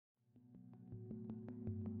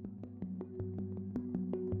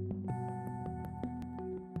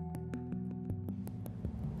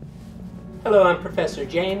Hello, I'm Professor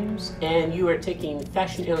James, and you are taking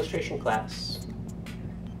Fashion Illustration class.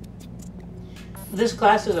 This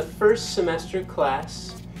class is a first semester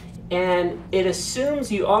class, and it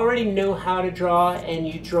assumes you already know how to draw and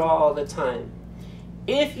you draw all the time.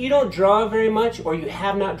 If you don't draw very much or you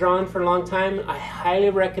have not drawn for a long time, I highly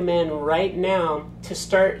recommend right now to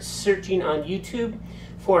start searching on YouTube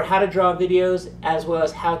for how to draw videos as well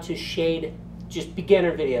as how to shade just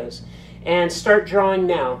beginner videos. And start drawing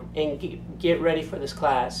now and get ready for this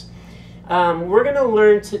class. We're going to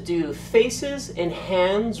learn to do faces and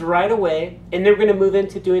hands right away, and then we're going to move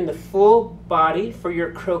into doing the full body for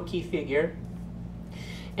your croquis figure.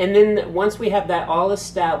 And then once we have that all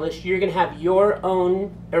established, you're going to have your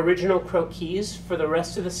own original croquis for the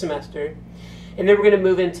rest of the semester. And then we're going to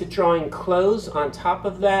move into drawing clothes on top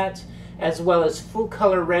of that, as well as full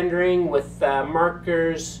color rendering with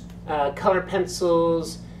markers, color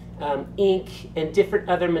pencils, ink, and different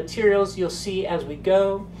other materials you'll see as we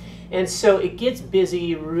go. And so it gets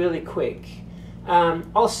busy really quick.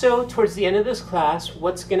 Also, towards the end of this class,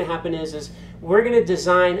 what's going to happen is we're going to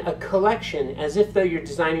design a collection as if though you're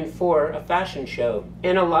designing for a fashion show.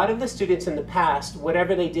 And a lot of the students in the past,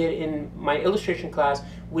 whatever they did in my illustration class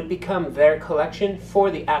would become their collection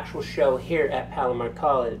for the actual show here at Palomar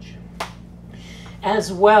College.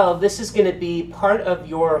 As well, this is going to be part of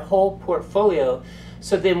your whole portfolio.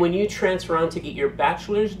 So then when you transfer on to get your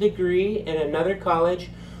bachelor's degree in another college,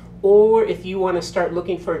 or if you want to start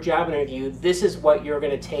looking for a job interview, this is what you're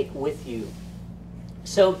going to take with you.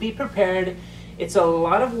 So be prepared. It's a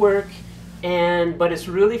lot of work, but it's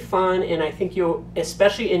really fun, and I think you'll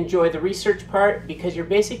especially enjoy the research part because you're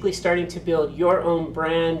basically starting to build your own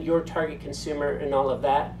brand, your target consumer, and all of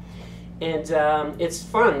that. And it's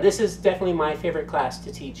fun. This is definitely my favorite class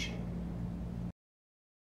to teach.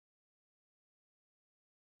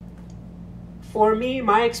 For me,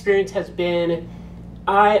 my experience has been,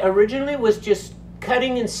 I originally was just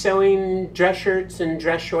cutting and sewing dress shirts and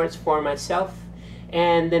dress shorts for myself,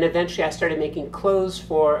 and then eventually I started making clothes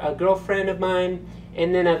for a girlfriend of mine,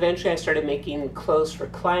 and then eventually I started making clothes for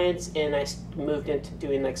clients, and I moved into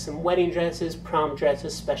doing like some wedding dresses, prom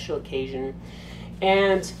dresses, special occasion.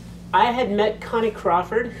 And I had met Connie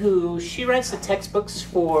Crawford, she writes the textbooks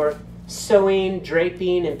for sewing,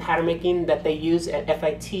 draping, and pattern making that they use at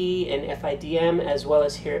FIT and FIDM as well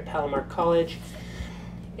as here at Palomar College.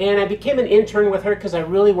 And I became an intern with her because I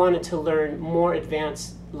really wanted to learn more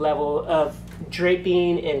advanced level of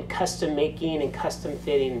draping and custom making and custom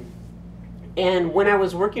fitting. And when I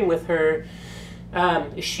was working with her,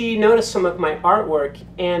 she noticed some of my artwork,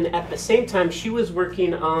 and at the same time she was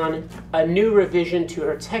working on a new revision to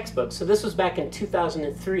her textbook. So this was back in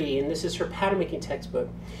 2003, and this is her pattern making textbook.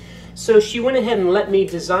 So she went ahead and let me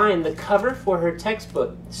design the cover for her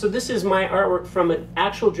textbook. So this is my artwork from an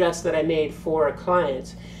actual dress that I made for a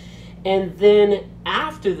client. And then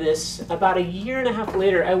after this, about a year and a half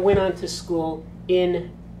later, I went on to school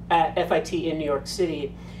at FIT in New York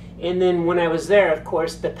City. And then when I was there, of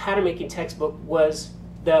course, the pattern making textbook was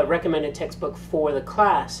the recommended textbook for the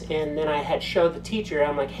class. And then I had showed the teacher,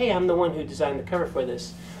 I'm like, hey, I'm the one who designed the cover for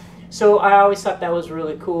this. So I always thought that was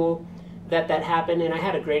really cool that happened, and I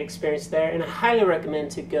had a great experience there, and I highly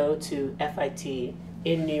recommend to go to FIT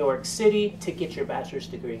in New York City to get your bachelor's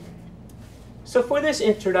degree. So for this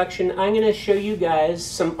introduction, I'm going to show you guys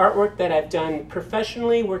some artwork that I've done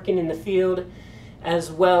professionally working in the field, as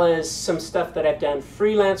well as some stuff that I've done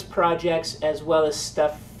freelance projects, as well as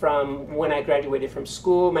stuff from when I graduated from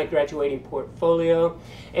school, my graduating portfolio.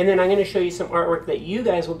 And then I'm going to show you some artwork that you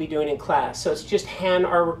guys will be doing in class. So it's just hand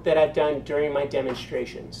artwork that I've done during my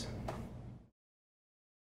demonstrations.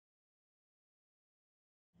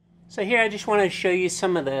 So here I just want to show you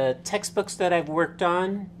some of the textbooks that I've worked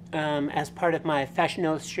on as part of my fashion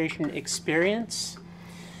illustration experience.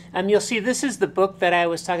 You'll see this is the book that I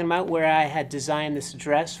was talking about where I had designed this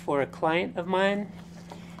dress for a client of mine,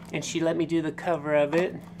 and she let me do the cover of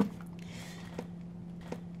it.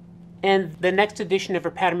 And the next edition of her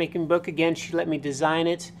pattern making book, again, she let me design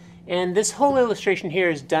it. And this whole illustration here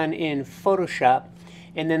is done in Photoshop,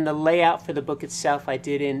 and then the layout for the book itself I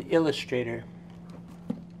did in Illustrator.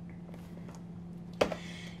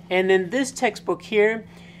 And then this textbook here,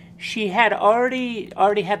 she had already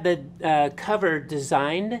had the cover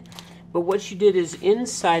designed, but what she did is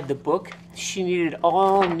inside the book, she needed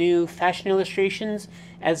all new fashion illustrations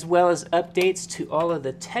as well as updates to all of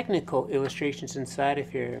the technical illustrations inside of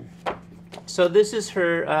here. So this is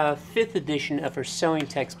her 5th edition of her sewing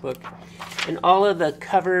textbook, and all of the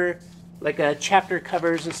cover, like chapter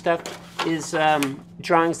covers and stuff, is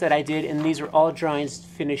drawings that I did, and these are all drawings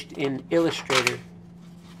finished in Illustrator.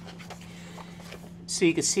 So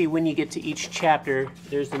you can see when you get to each chapter,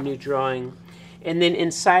 there's the new drawing. And then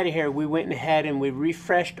inside of here, we went ahead and we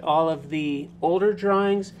refreshed all of the older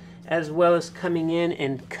drawings, as well as coming in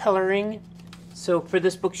and coloring. So for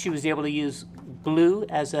this book, she was able to use blue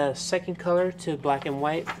as a second color to black and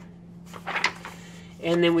white.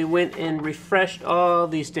 And then we went and refreshed all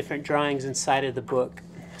these different drawings inside of the book.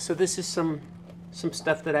 So this is some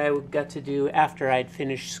stuff that I got to do after I'd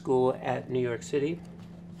finished school at New York City.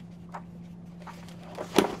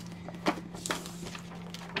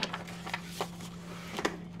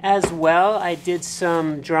 As well, I did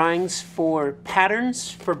some drawings for patterns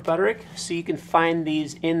for Butterick, so you can find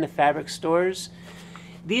these in the fabric stores.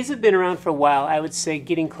 These have been around for a while, I would say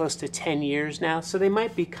getting close to 10 years now, so they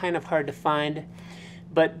might be kind of hard to find.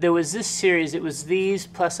 But there was this series, it was these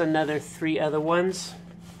plus another 3 other ones.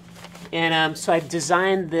 And so I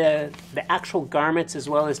designed the actual garments as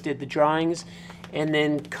well as did the drawings. And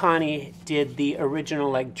then Connie did the original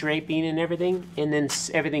like draping and everything. And then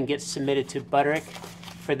everything gets submitted to Butterick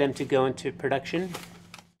for them to go into production.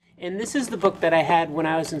 And this is the book that I had when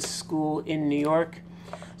I was in school in New York.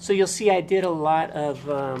 So you'll see I did a lot of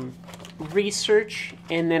research,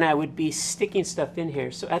 and then I would be sticking stuff in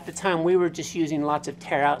here. So at the time we were just using lots of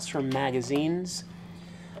tear-outs from magazines.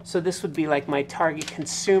 So this would be like my target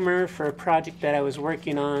consumer for a project that I was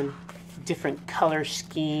working on, different color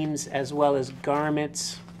schemes as well as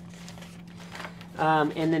garments.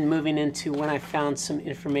 And then moving into when I found some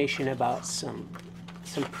information about some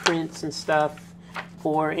prints and stuff,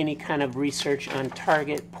 or any kind of research on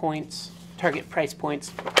target price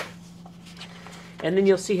points. And then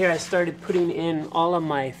you'll see here I started putting in all of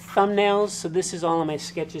my thumbnails. So this is all of my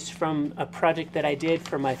sketches from a project that I did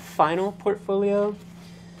for my final portfolio.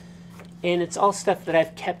 And it's all stuff that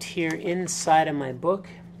I've kept here inside of my book.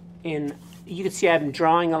 And you can see I've been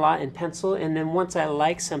drawing a lot in pencil, and then once I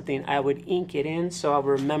like something, I would ink it in so I'll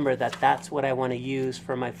remember that that's what I want to use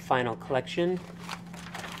for my final collection.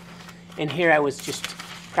 And here I was just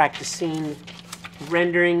practicing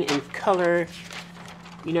rendering and color,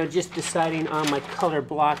 you know, just deciding on my color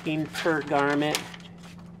blocking per garment.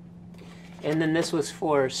 And then this was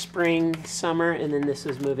for spring, summer, and then this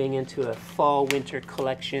is moving into a fall, winter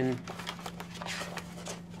collection.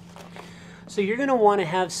 So you're going to want to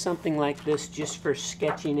have something like this just for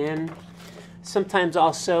sketching in. Sometimes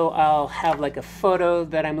also I'll have like a photo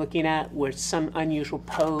that I'm looking at with some unusual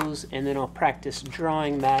pose, and then I'll practice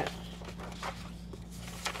drawing that.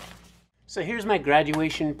 So here's my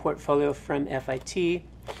graduation portfolio from FIT.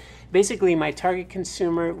 Basically my target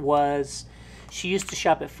consumer was, she used to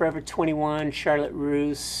shop at Forever 21, Charlotte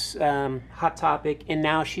Russe, Hot Topic, and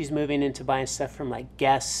now she's moving into buying stuff from like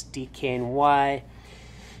Guess, DKNY.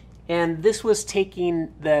 And this was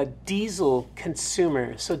taking the diesel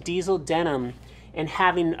consumer, so diesel denim, and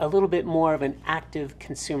having a little bit more of an active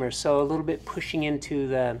consumer, so a little bit pushing into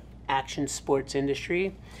the action sports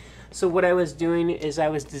industry. So what I was doing is I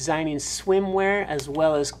was designing swimwear as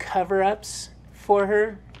well as cover-ups for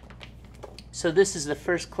her. So this is the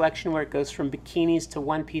first collection where it goes from bikinis to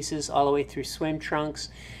one pieces all the way through swim trunks,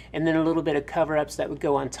 and then a little bit of cover-ups that would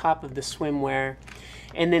go on top of the swimwear.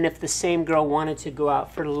 And then if the same girl wanted to go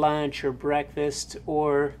out for lunch or breakfast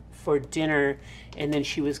or for dinner, and then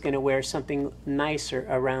she was going to wear something nicer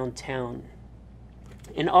around town.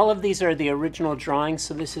 And all of these are the original drawings,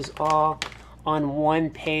 so this is all on one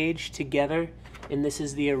page together, and this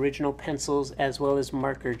is the original pencils as well as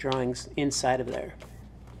marker drawings inside of there.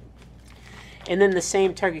 And then the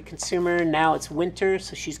same target consumer, now it's winter,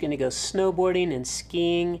 so she's going to go snowboarding and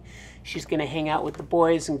skiing. She's going to hang out with the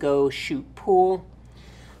boys and go shoot pool.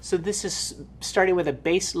 So this is starting with a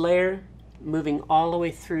base layer, moving all the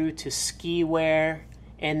way through to ski wear,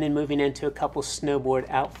 and then moving into a couple snowboard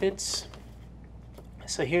outfits.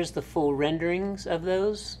 So here's the full renderings of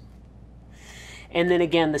those. And then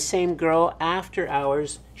again, the same girl after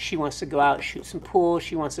hours, she wants to go out, shoot some pool,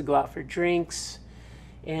 she wants to go out for drinks,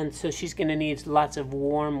 and so she's going to need lots of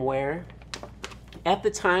warm wear. At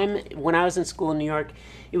the time, when I was in school in New York,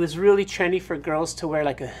 it was really trendy for girls to wear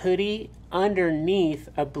like a hoodie underneath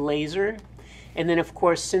a blazer. And then of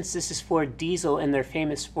course, since this is for diesel and they're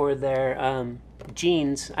famous for their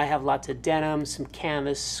jeans, I have lots of denim, some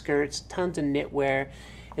canvas, skirts, tons of knitwear,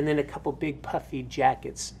 and then a couple big puffy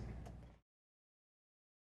jackets.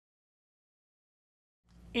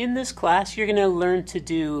 In this class, you're going to learn to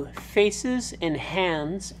do faces and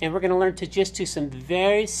hands, and we're going to learn to just do some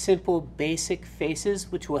very simple basic faces,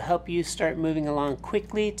 which will help you start moving along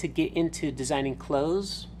quickly to get into designing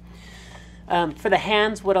clothes. For the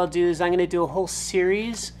hands, what I'll do is I'm going to do a whole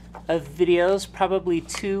series of videos, probably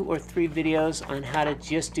 2 or 3 videos on how to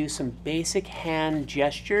just do some basic hand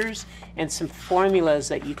gestures and some formulas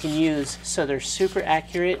that you can use so they're super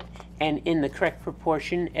accurate and in the correct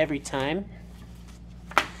proportion every time.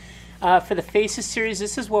 For the faces series,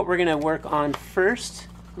 this is what we're going to work on first,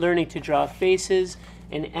 learning to draw faces,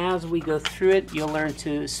 and as we go through it, you'll learn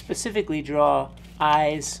to specifically draw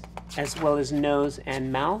eyes as well as nose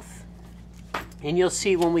and mouth. And you'll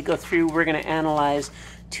see when we go through, we're going to analyze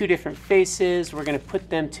 2 different faces. We're going to put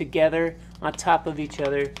them together on top of each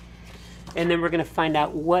other. And then we're going to find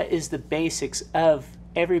out what is the basics of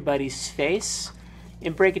everybody's face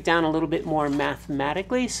and break it down a little bit more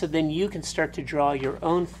mathematically so then you can start to draw your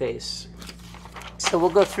own face. So we'll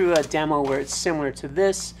go through a demo where it's similar to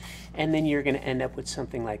this, and then you're going to end up with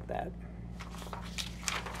something like that.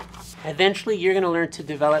 Eventually, you're going to learn to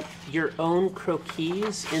develop your own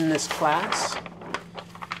croquis in this class.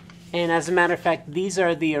 And as a matter of fact, these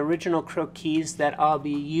are the original croquis that I'll be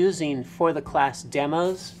using for the class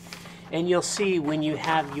demos. And you'll see when you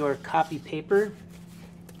have your copy paper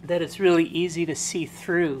that it's really easy to see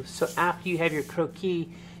through. So after you have your croquis,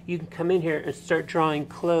 you can come in here and start drawing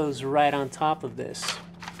clothes right on top of this.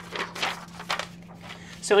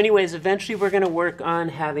 So anyways, eventually we're going to work on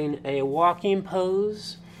having a walking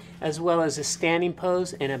pose, as well as a standing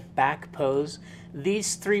pose and a back pose.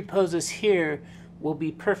 These 3 poses here will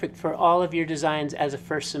be perfect for all of your designs as a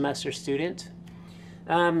first semester student.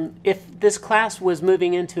 If this class was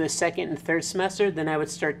moving into a second and third semester, then I would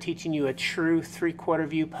start teaching you a true 3/4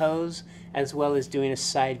 view pose, as well as doing a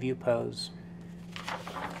side view pose.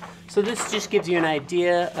 So this just gives you an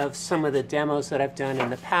idea of some of the demos that I've done in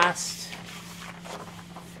the past.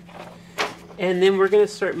 And then we're going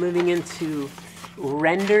to start moving into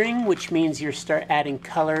rendering, which means you start adding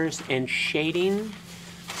colors and shading.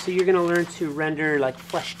 So you're going to learn to render like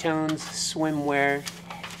flesh tones, swimwear,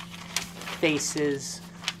 faces.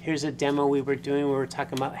 Here's a demo we were doing where we're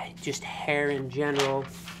talking about just hair in general.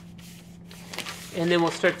 And then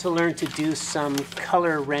we'll start to learn to do some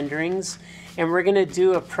color renderings. And we're going to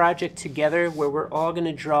do a project together where we're all going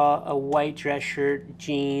to draw a white dress shirt,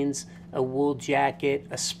 jeans, a wool jacket,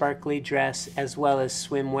 a sparkly dress, as well as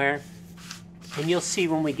swimwear. And you'll see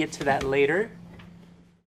when we get to that later.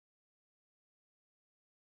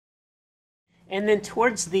 And then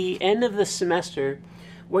towards the end of the semester,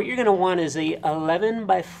 what you're going to want is a 11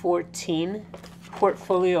 by 14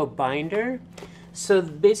 portfolio binder. So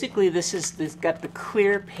basically this got the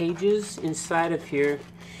clear pages inside of here,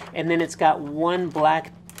 and then it's got one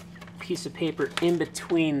black piece of paper in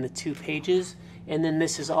between the 2 pages, and then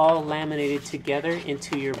this is all laminated together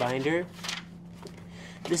into your binder.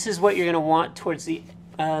 This is what you're going to want towards the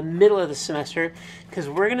middle of the semester, because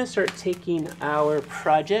we're going to start taking our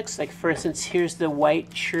projects, like for instance here's the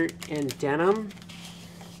white shirt and denim,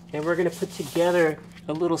 and we're going to put together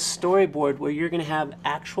a little storyboard where you're going to have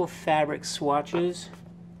actual fabric swatches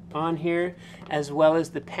on here, as well as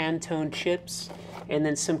the Pantone chips, and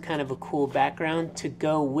then some kind of a cool background to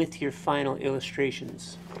go with your final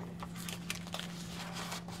illustrations.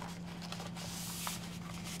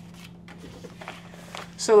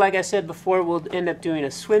 So like I said before, we'll end up doing a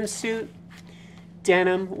swimsuit,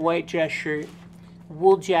 denim, white dress shirt,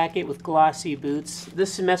 wool jacket with glossy boots.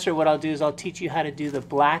 This semester what I'll do is I'll teach you how to do the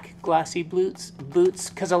black glossy boots,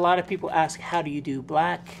 because a lot of people ask, how do you do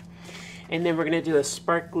black? And then we're going to do a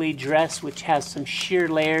sparkly dress which has some sheer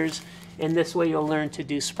layers, and this way you'll learn to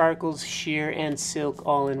do sparkles, sheer, and silk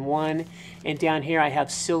all in one. And down here I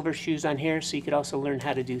have silver shoes on here, so you could also learn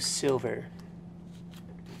how to do silver.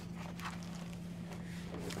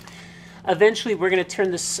 Eventually we're going to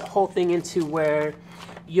turn this whole thing into where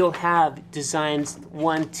you'll have designs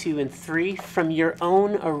 1, 2, and 3 from your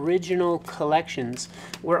own original collections.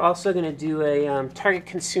 We're also going to do a target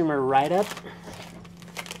consumer write-up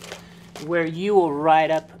where you will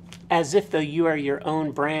write up as if though you are your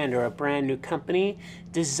own brand or a brand new company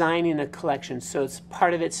designing a collection. So it's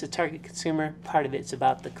part of it's the target consumer, part of it's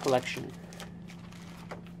about the collection.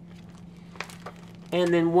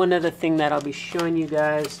 And then one other thing that I'll be showing you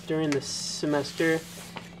guys during the semester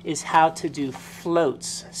is how to do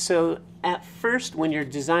floats. So at first when you're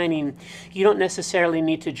designing, you don't necessarily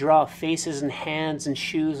need to draw faces and hands and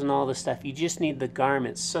shoes and all this stuff. You just need the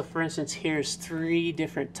garments. So for instance, here's 3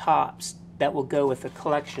 different tops that will go with the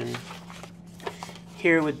collection.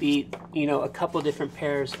 Here would be, you know, a couple different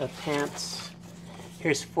pairs of pants.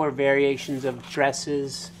 Here's 4 variations of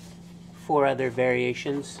dresses, 4 other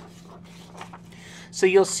variations. So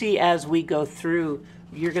you'll see as we go through,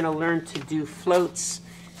 you're going to learn to do floats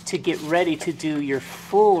to get ready to do your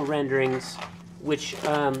full renderings, which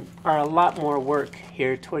are a lot more work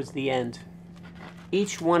here towards the end.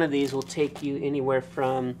 Each one of these will take you anywhere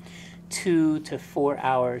from 2 to 4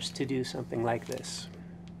 hours to do something like this.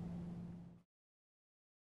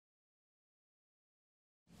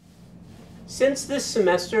 Since this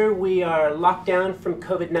semester we are locked down from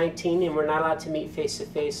COVID-19 and we're not allowed to meet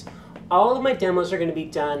face-to-face, all of my demos are going to be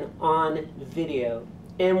done on video.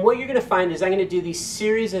 And what you're going to find is I'm going to do these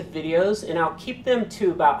series of videos, and I'll keep them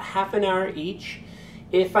to about half an hour each.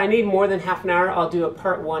 If I need more than half an hour, I'll do a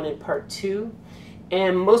part 1 and part 2.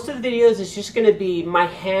 And most of the videos is just going to be my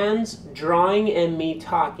hands drawing and me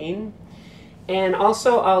talking. And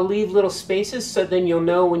also I'll leave little spaces so then you'll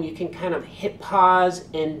know when you can kind of hit pause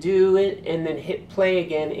and do it and then hit play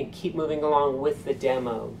again and keep moving along with the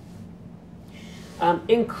demo.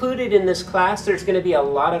 Included in this class, there's going to be a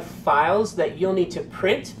lot of files that you'll need to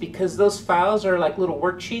print, because those files are like little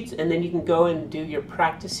worksheets, and then you can go and do your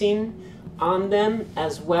practicing on them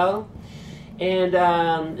as well.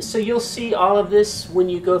 And so you'll see all of this when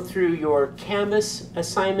you go through your Canvas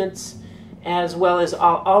assignments, as well as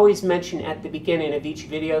I'll always mention at the beginning of each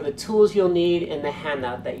video the tools you'll need and the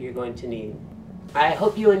handout that you're going to need. I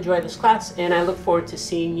hope you enjoy this class, and I look forward to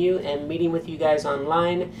seeing you and meeting with you guys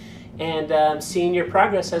online and seeing your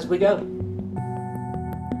progress as we go.